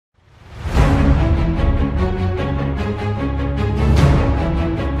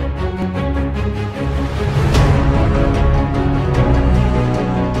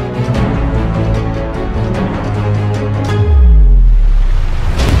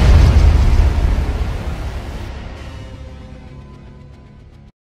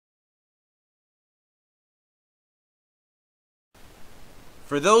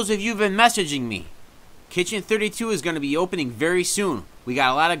For those of you who've been messaging me, Kitchen 32 is going to be opening very soon. We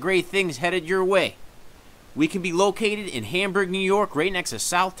got a lot of great things headed your way. We can be located in Hamburg, New York, right next to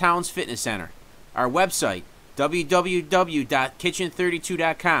South Towns Fitness Center. Our website,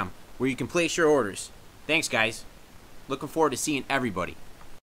 www.kitchen32.com, where you can place your orders. Thanks, guys. Looking forward to seeing everybody.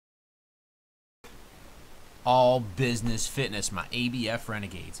 All Business Fitness, my ABF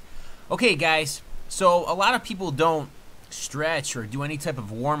Renegades. Okay, guys, so a lot of people don't stretch or do any type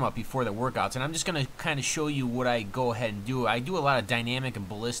of warm-up before the workouts, and I'm just going to kind of show you what I go ahead and do. I do a lot of dynamic and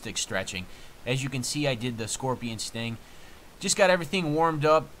ballistic stretching. As you can see, I did the scorpion sting. Just got everything warmed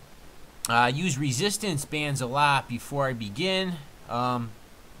up. Use resistance bands a lot before I begin.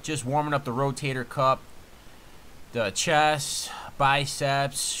 Just warming up the rotator cuff, the chest,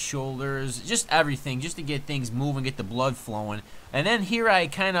 biceps, shoulders, just everything, just to get things moving, get the blood flowing. And then here I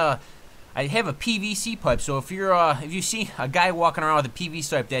have a PVC pipe. So if you see a guy walking around with a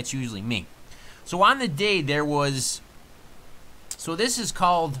PVC pipe, that's usually me. So on the day there was, so this is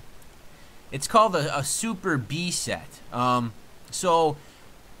called, it's called a Super B set. So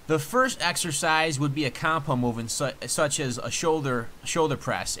the first exercise would be a compound movement such as a shoulder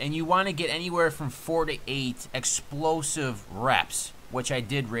press, and you want to get anywhere from 4 to 8 explosive reps, which I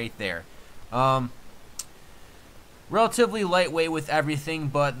did right there. Relatively lightweight with everything,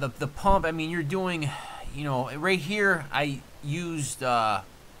 but the pump, I mean, you're doing, you know, right here I used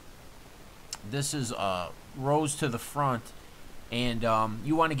this is rows to the front. And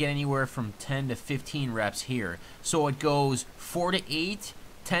you want to get anywhere from 10 to 15 reps here. So it goes 4 to 8,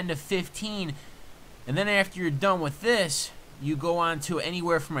 10 to 15, and then after you're done with this, you go on to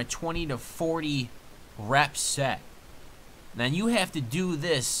anywhere from a 20 to 40 rep set. Now you have to do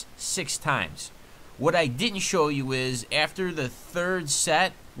this 6 times. What I didn't show you is after the third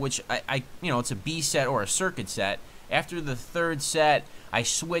set, which you know, it's a B set or a circuit set. After the third set, I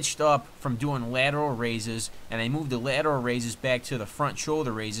switched up from doing lateral raises, and I moved the lateral raises back to the front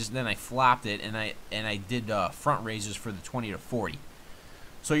shoulder raises, and then I flopped it, and I did front raises for the 20 to 40.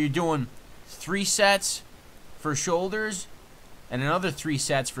 So you're doing 3 sets for shoulders, and another 3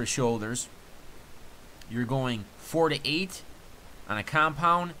 sets for shoulders. You're going 4 to 8 on a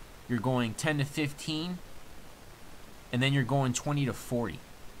compound. You're going 10 to 15, and then you're going 20 to 40.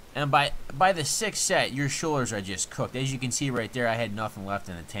 And by the 6th set, your shoulders are just cooked. As you can see right there, I had nothing left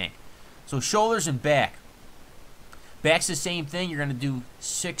in the tank. So shoulders and back. Back's the same thing. You're going to do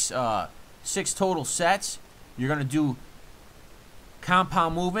 6 total sets. You're going to do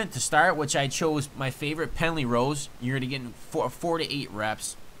compound movement to start, which I chose my favorite, penalty rows. You're going to get 4 to 8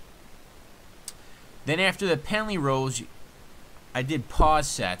 reps. Then after the penalty rows, I did pause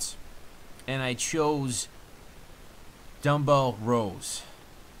sets, and I chose dumbbell rows.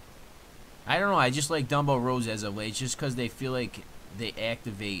 I don't know, I just like dumbbell rows as of late, just because they feel like they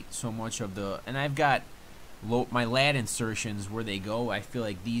activate so much of the, and I've got my lat insertions where they go. I feel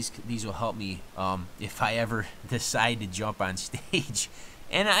like these will help me if I ever decide to jump on stage.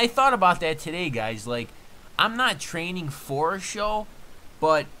 And I thought about that today, guys. Like, I'm not training for a show,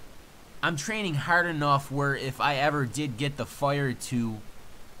 but I'm training hard enough where if I ever did get the fire to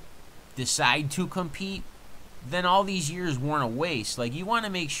decide to compete, then all these years weren't a waste. Like, you want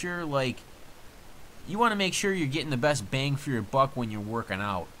to make sure, like, you're getting the best bang for your buck when you're working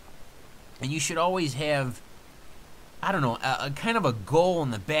out. And you should always have, I don't know, a kind of a goal in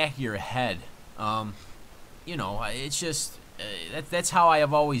the back of your head. You know, it's just, that's how I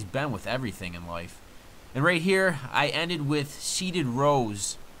have always been with everything in life. And right here, I ended with seated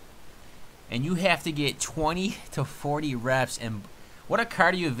rows. And you have to get 20 to 40 reps. And what a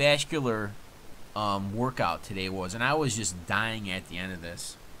cardiovascular workout today was. And I was just dying at the end of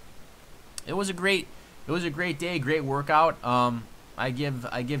this. It was a great day, great workout. I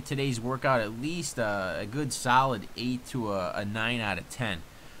give today's workout at least a good solid 8 to a 9 out of 10.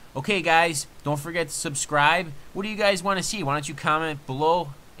 Okay, guys, don't forget to subscribe. What do you guys want to see? Why don't you comment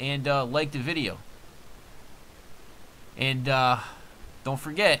below and like the video? And don't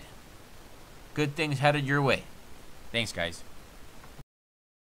forget, good things headed your way. Thanks, guys.